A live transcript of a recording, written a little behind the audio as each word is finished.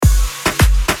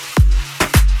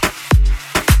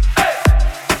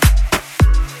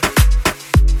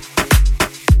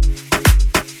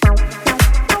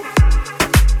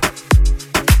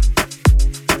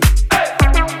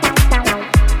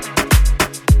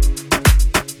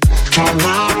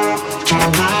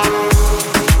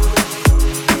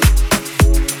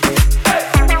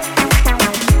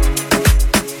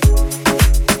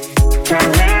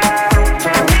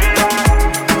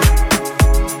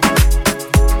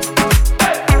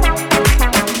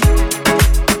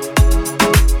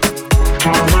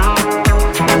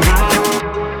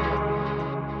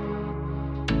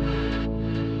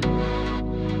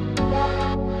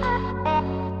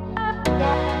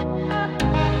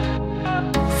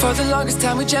For the longest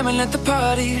time we jamming at the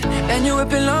party, and you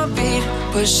whipping on beat,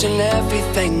 pushing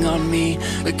everything on me.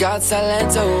 We got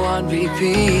Silento on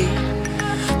repeat.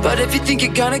 But if you think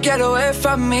you're gonna get away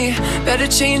from me, better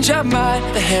change your mind.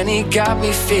 The Henny got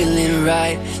me feeling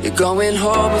right. You're going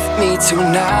home with me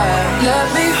tonight. Let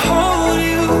me hold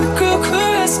you, girl,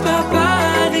 caress my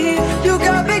body. You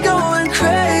got me going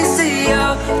crazy,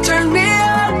 oh. Turn me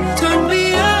on, turn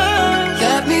me on.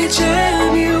 Let me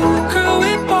jam you, girl,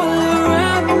 whip all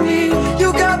around me.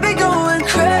 You got me going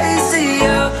crazy,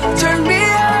 oh. Turn me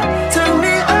on, turn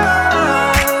me on.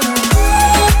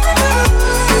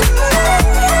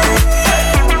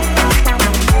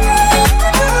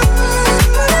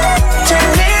 Turn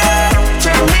me on,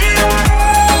 turn me on.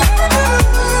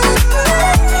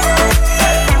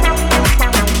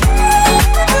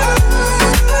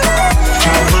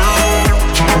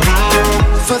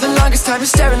 For the longest time you're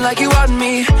staring like you want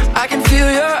me. I can feel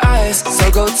your eyes,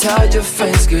 so go tell your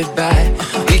friends goodbye.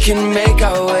 We can make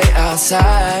our way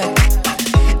outside.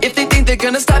 If they think they're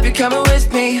gonna stop you coming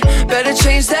with me, better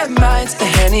change their minds. The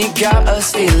Henny got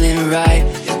us feeling right.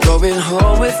 You're going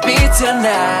home with me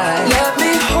tonight. Let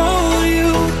me hold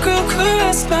you, girl,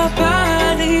 caress my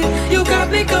body. You got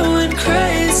me going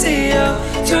crazy, oh.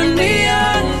 Turn me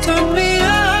on, turn me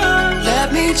on.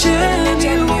 Let me jam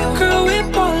you, girl,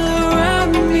 whip all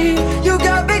around me. You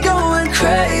got me going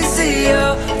crazy,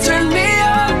 oh. Turn me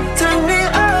on, turn me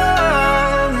on.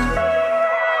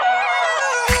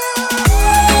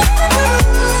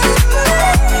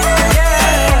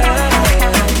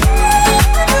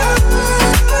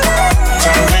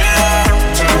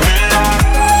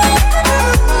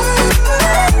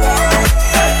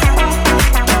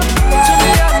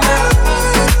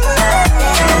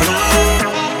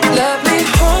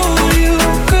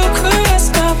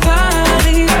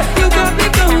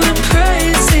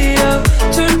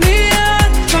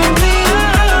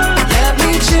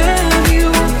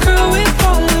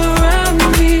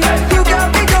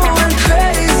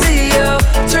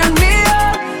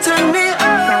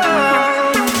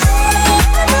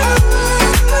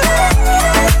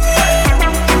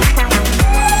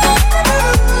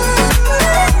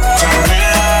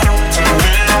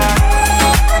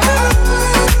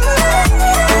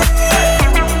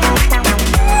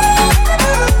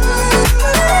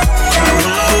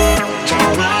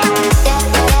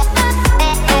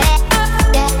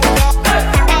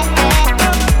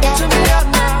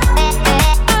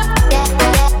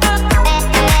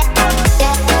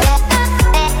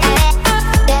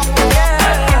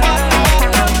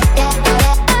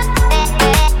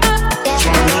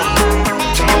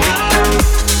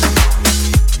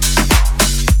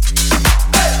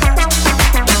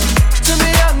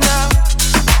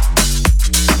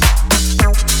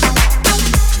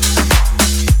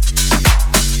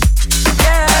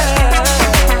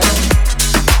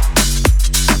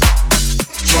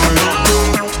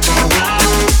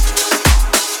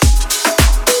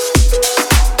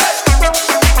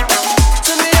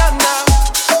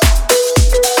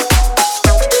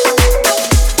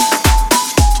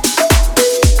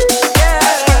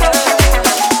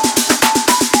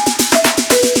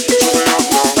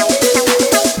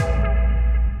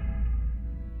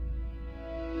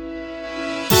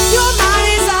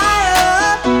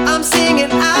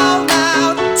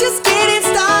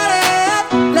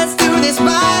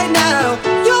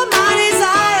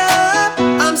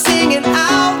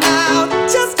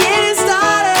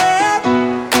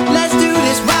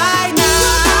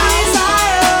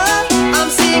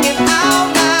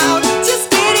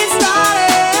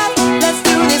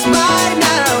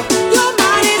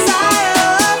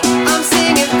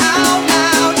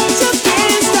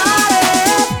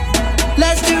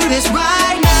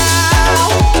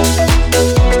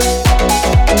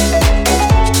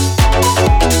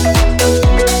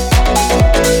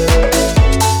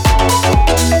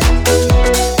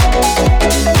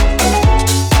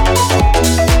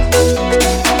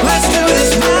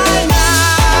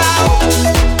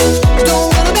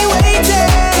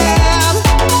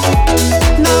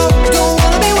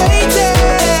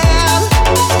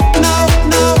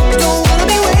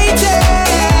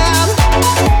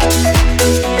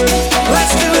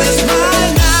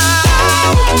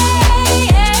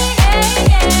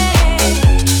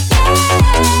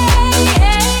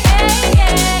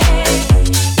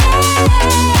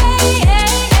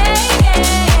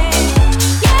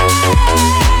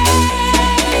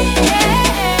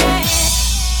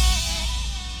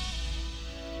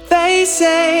 they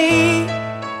say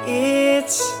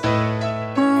it's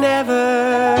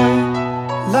never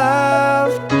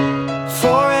love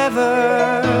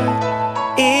forever.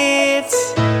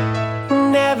 It's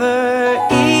never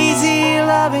easy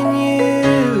loving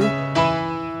you.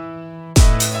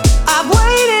 I've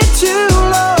waited too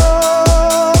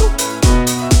long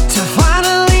to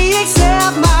finally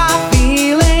accept my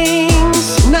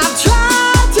feelings, and I've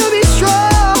tried to be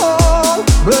strong,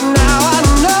 but now I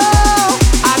know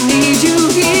I need you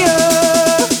here.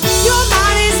 You're my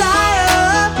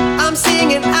desire, I'm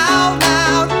singing out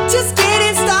loud, just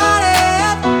getting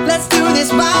started. Let's do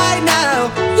this right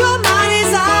now. You're my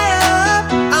desire,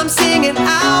 I'm singing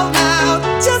out loud,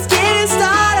 just getting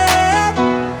started.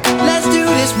 Let's do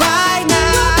this right now.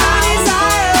 You're my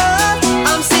desire,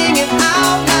 I'm singing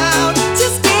out loud,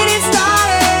 just getting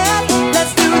started.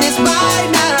 Let's do this right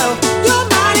now. You're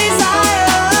my desire,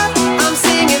 I'm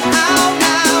singing out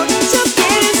loud, just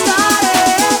getting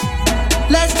started.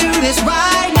 Let's do this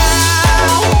right now.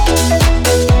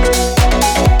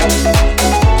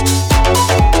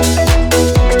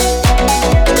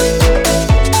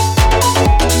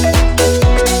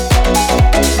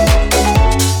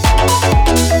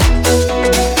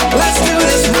 Let's do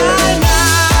this right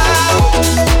now.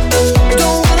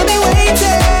 Don't wanna be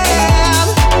waiting.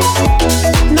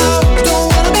 No, don't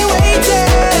wanna be waiting.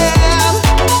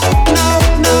 No,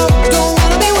 no, don't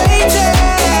wanna be waiting.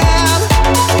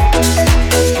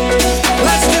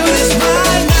 Let's do this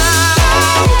right now.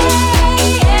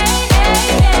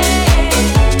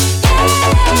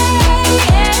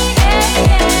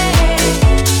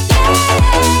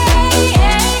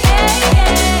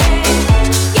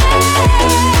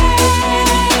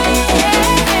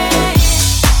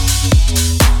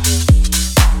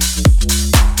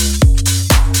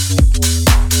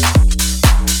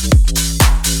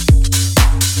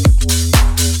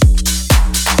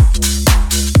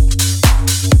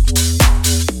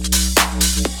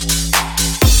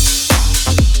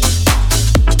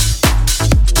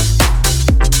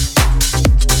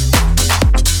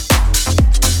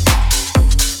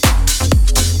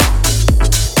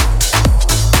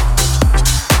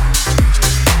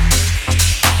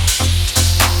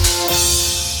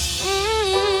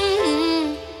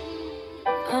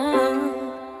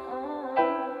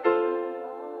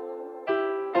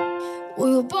 We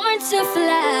were born to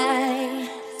fly,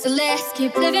 so let's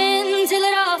keep living till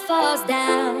it all falls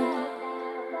down.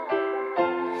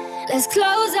 Let's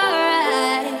close our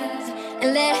eyes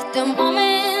and let the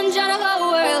moment drown the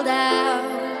whole world out.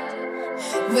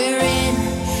 We're in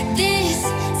this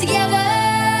together,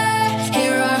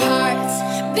 hear our hearts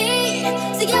beat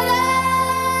together.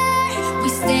 We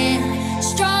stand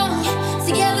strong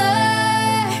together,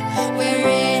 we're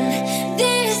in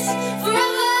this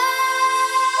forever.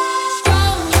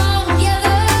 Strong, strong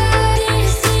together,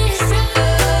 this is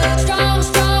forever. Strong,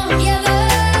 strong together,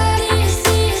 this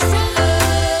is forever.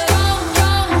 Strong,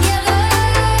 strong together,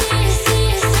 this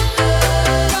is forever.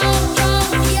 Strong, strong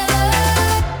together.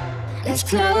 Let's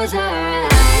close our eyes.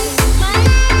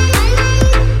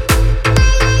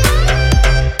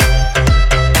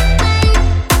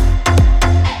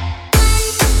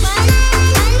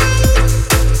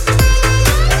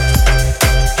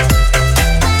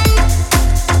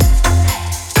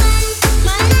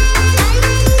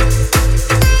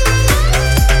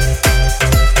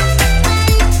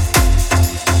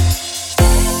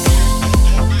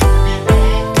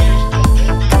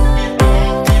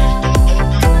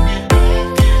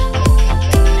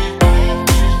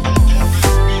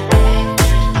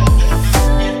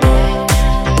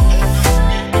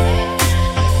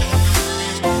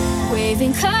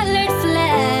 Waving colored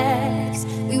flags,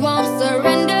 we won't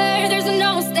surrender, there's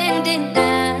no standing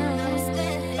down.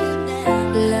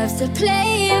 Love's to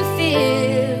play and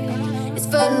feel, it's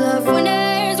full of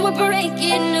winners, we're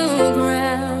breaking new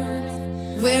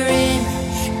ground. We're in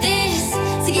this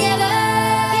together,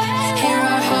 hear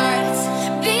our hearts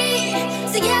beat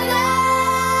together.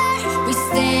 We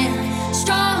stand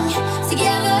strong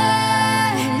together,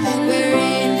 we're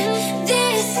in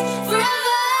this forever.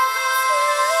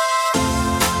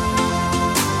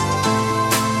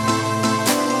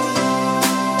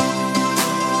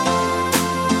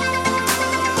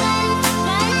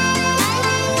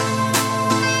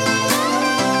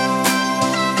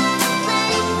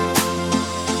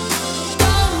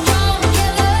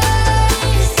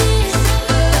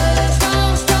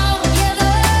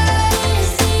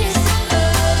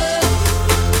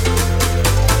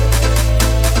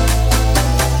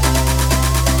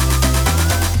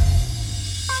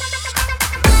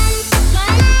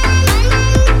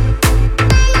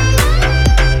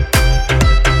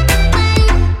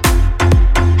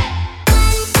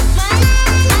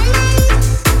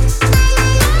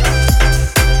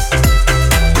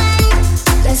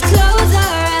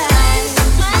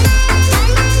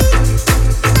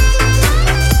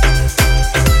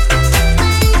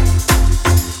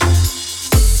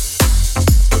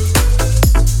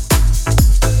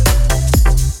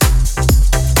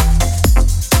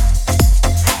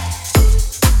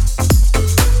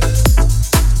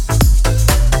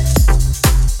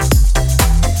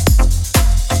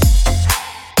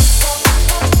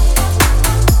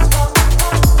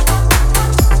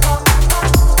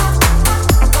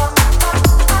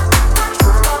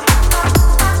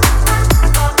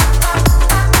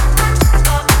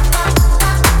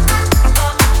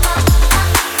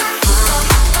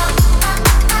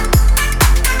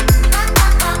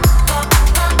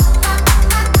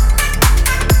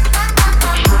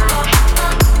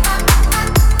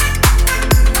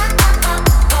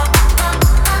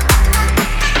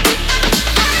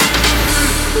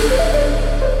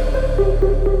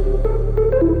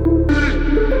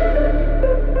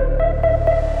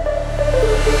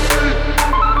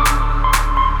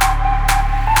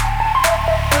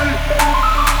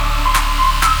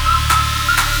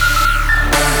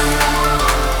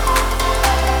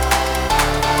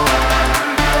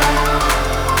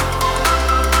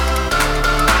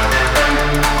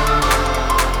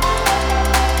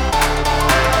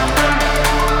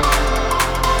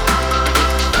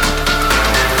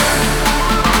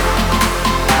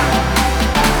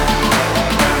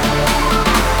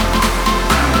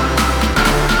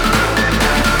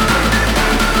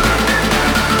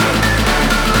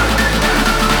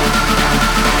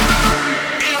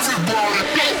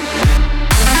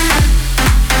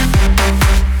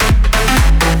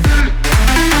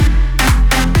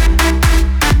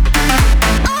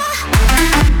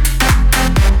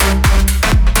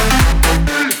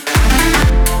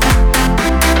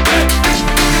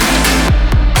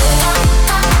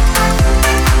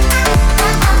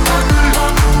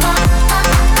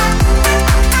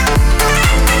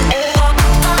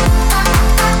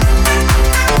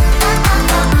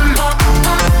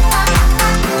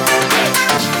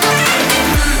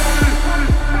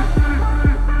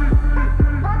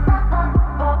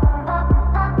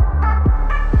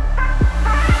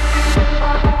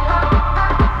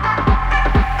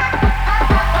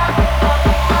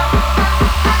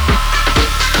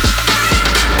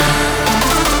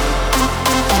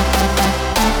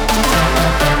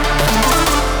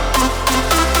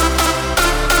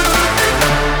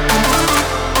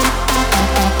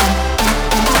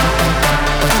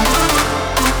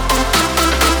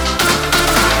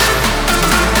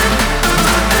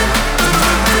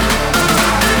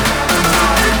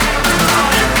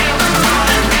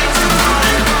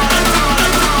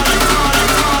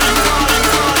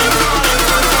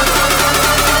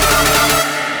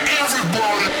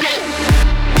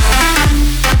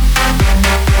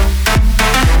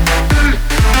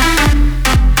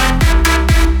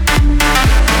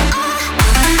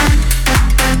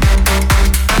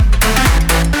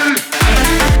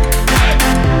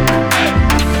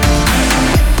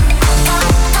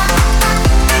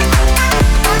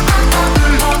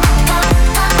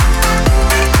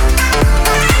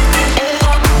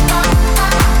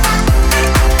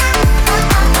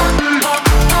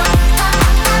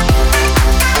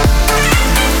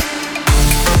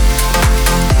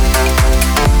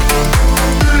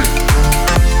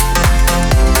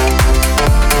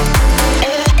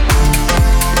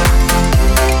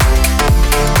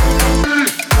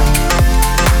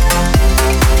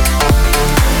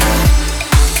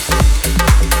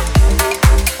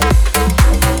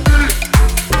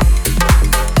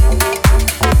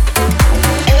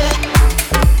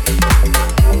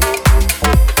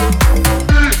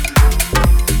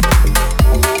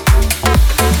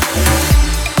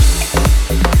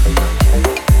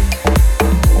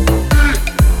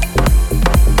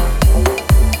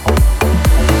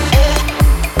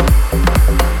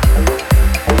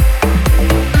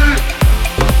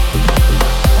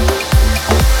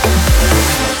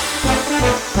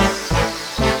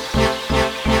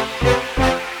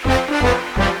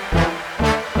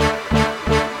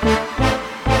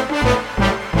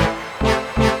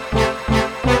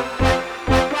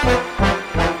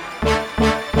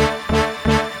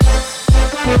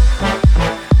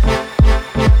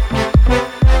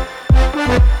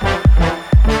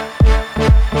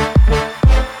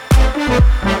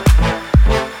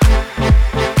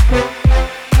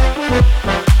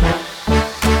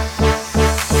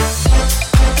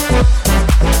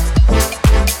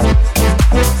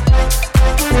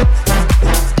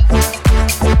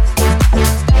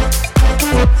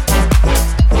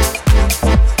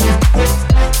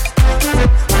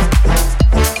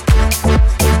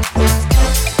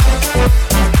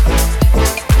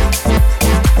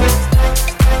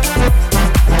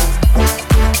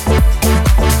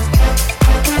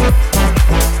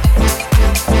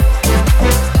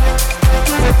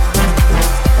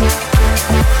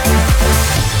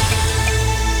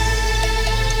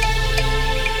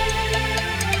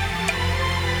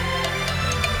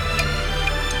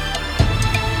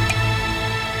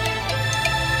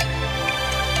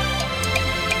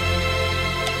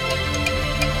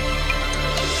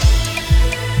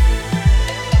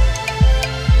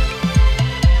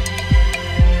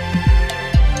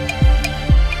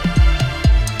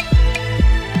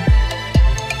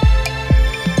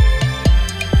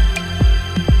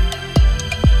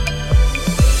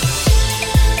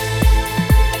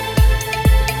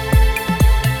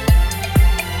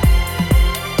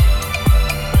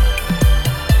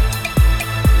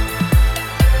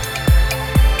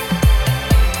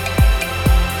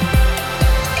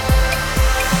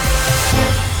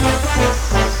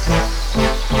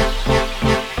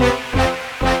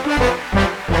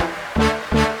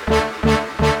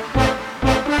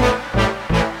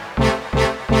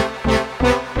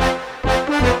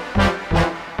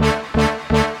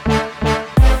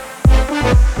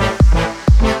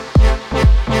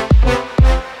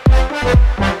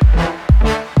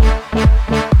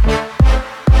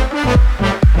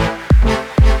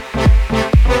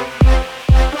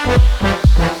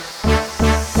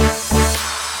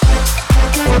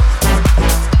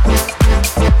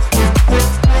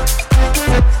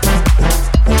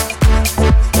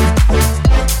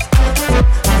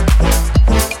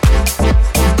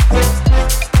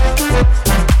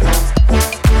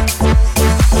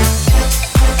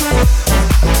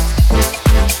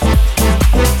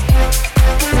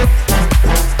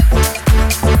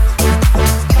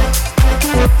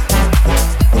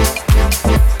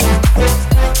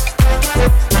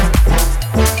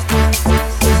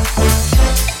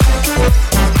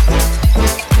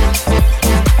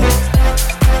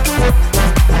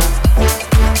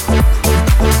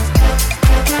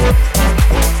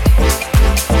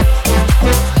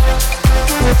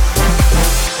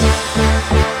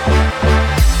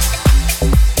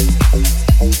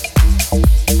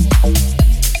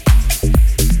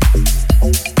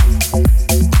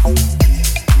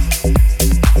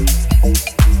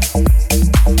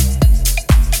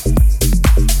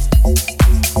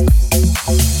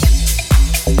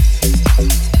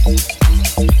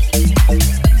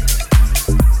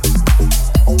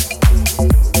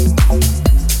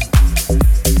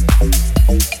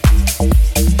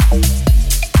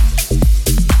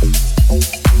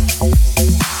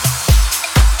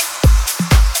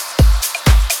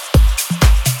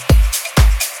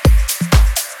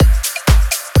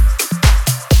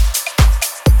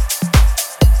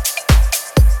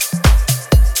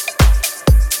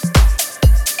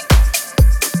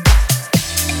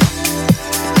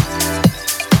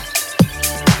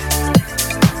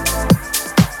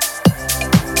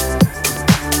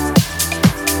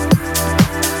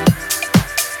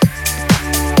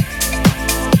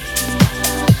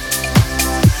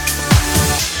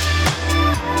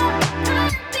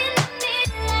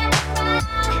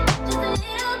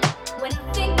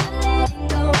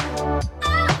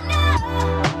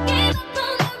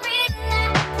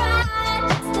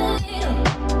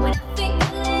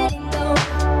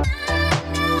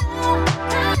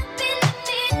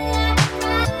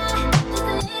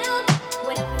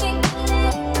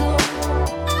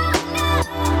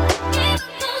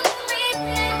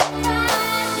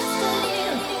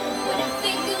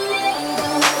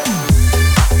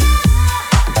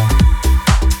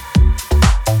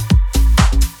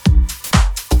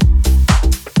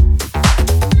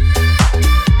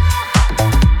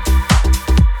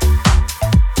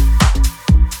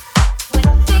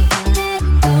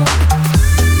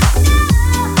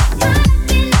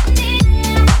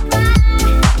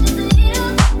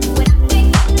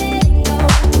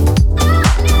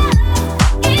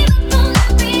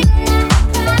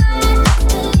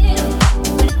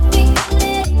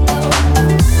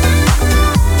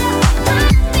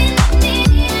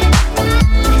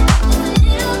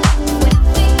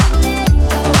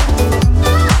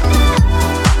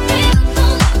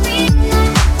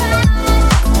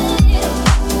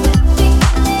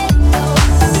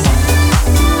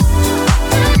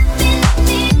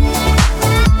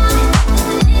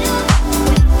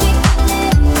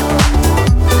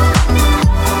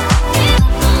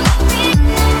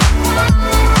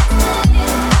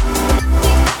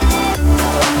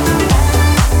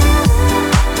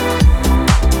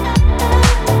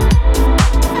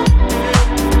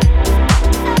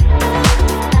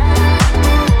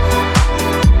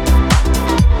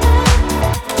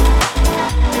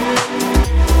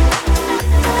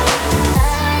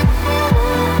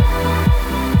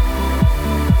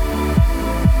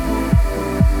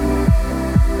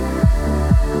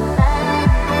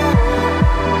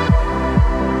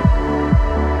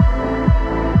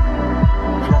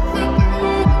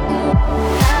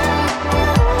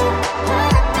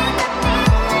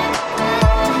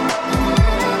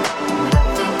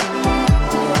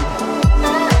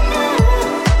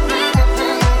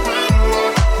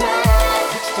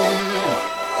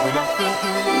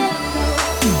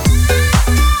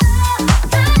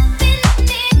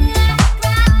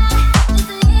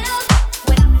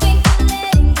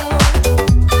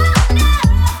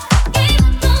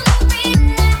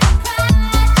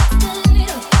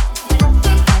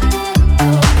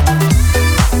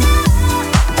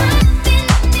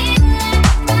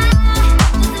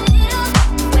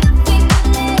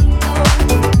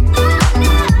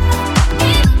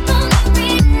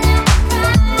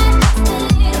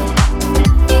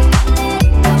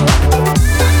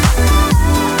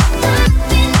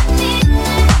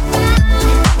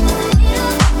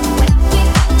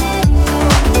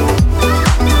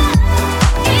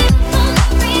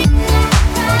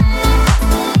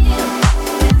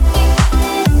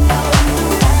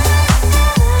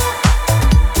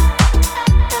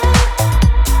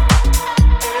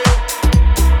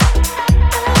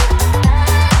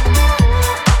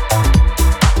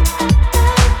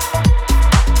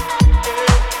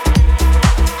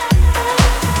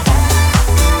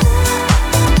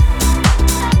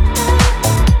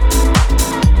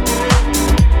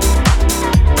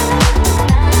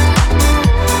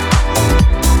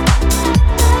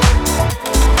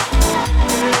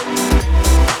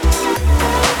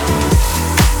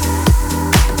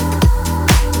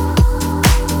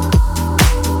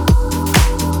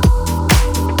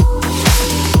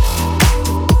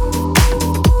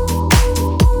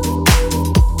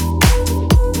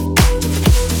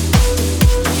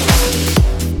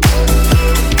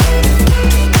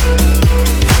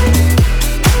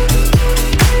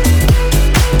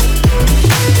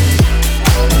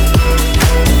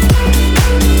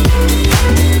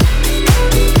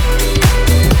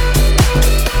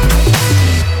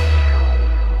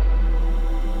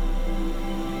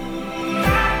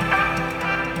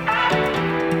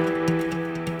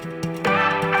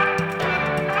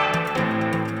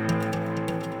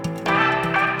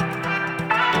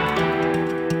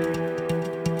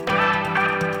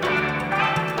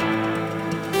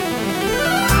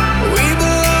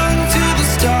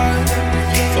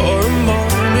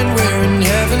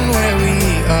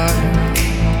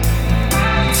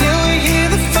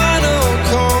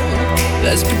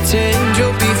 Let's pretend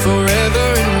you'll be forever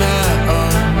in my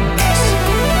arms.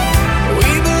 We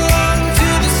belong to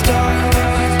the stars.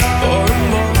 For a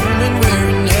moment we're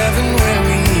in heaven where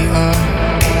we are.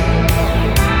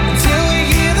 Till we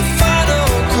hear the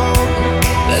final call.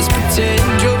 Let's pretend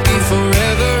you'll be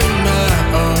forever in my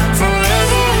arms.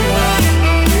 Forever in my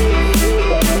arms.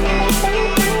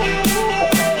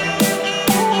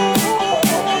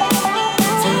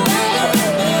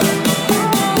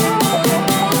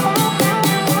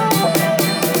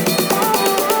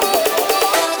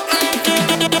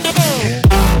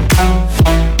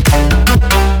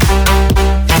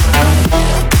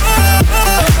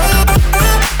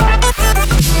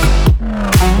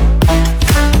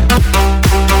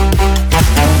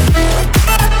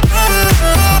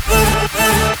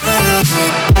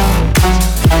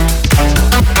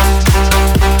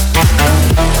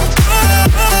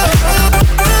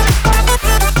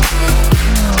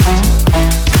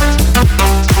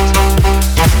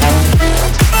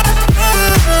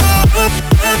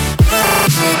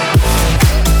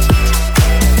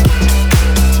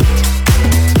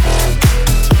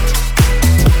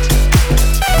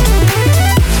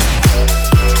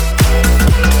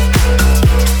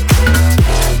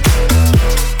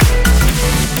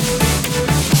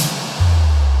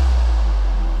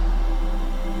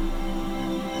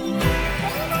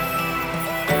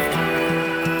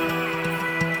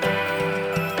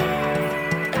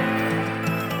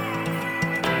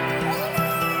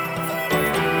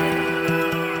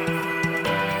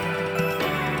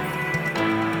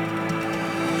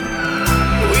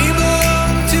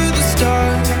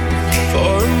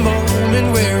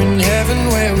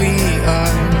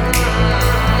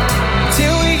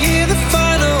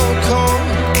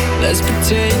 Let's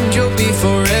pretend you'll be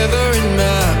forever in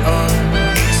my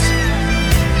arms.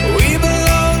 We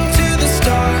belong to the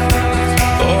stars.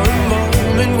 For a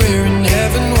moment we're in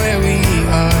heaven where we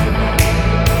are.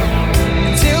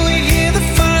 Till we hear the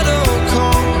final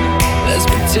call. Let's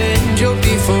pretend you'll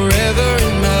be forever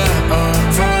in my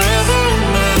arms. Forever in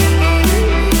my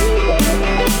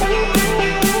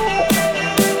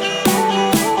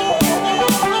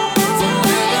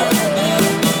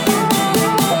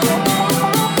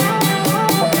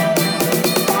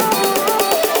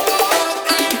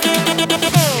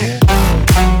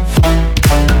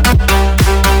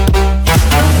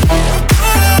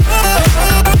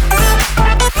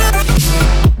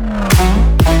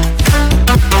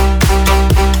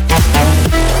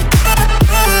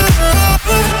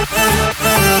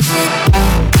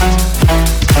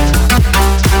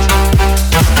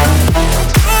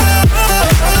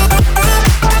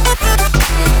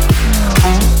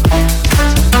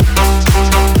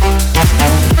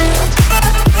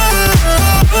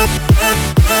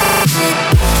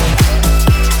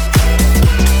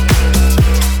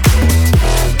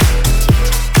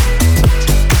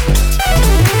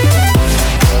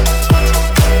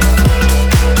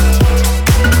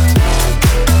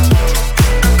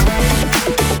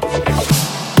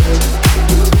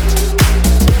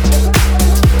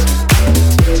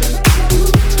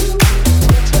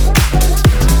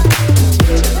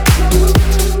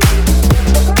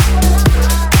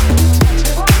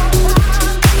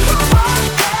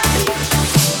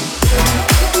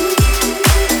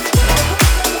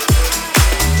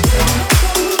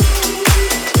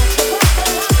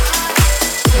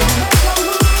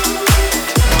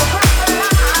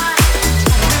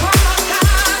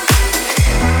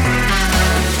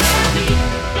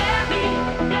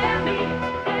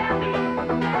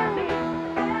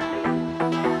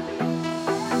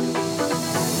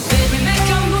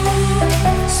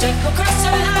Step across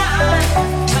the line.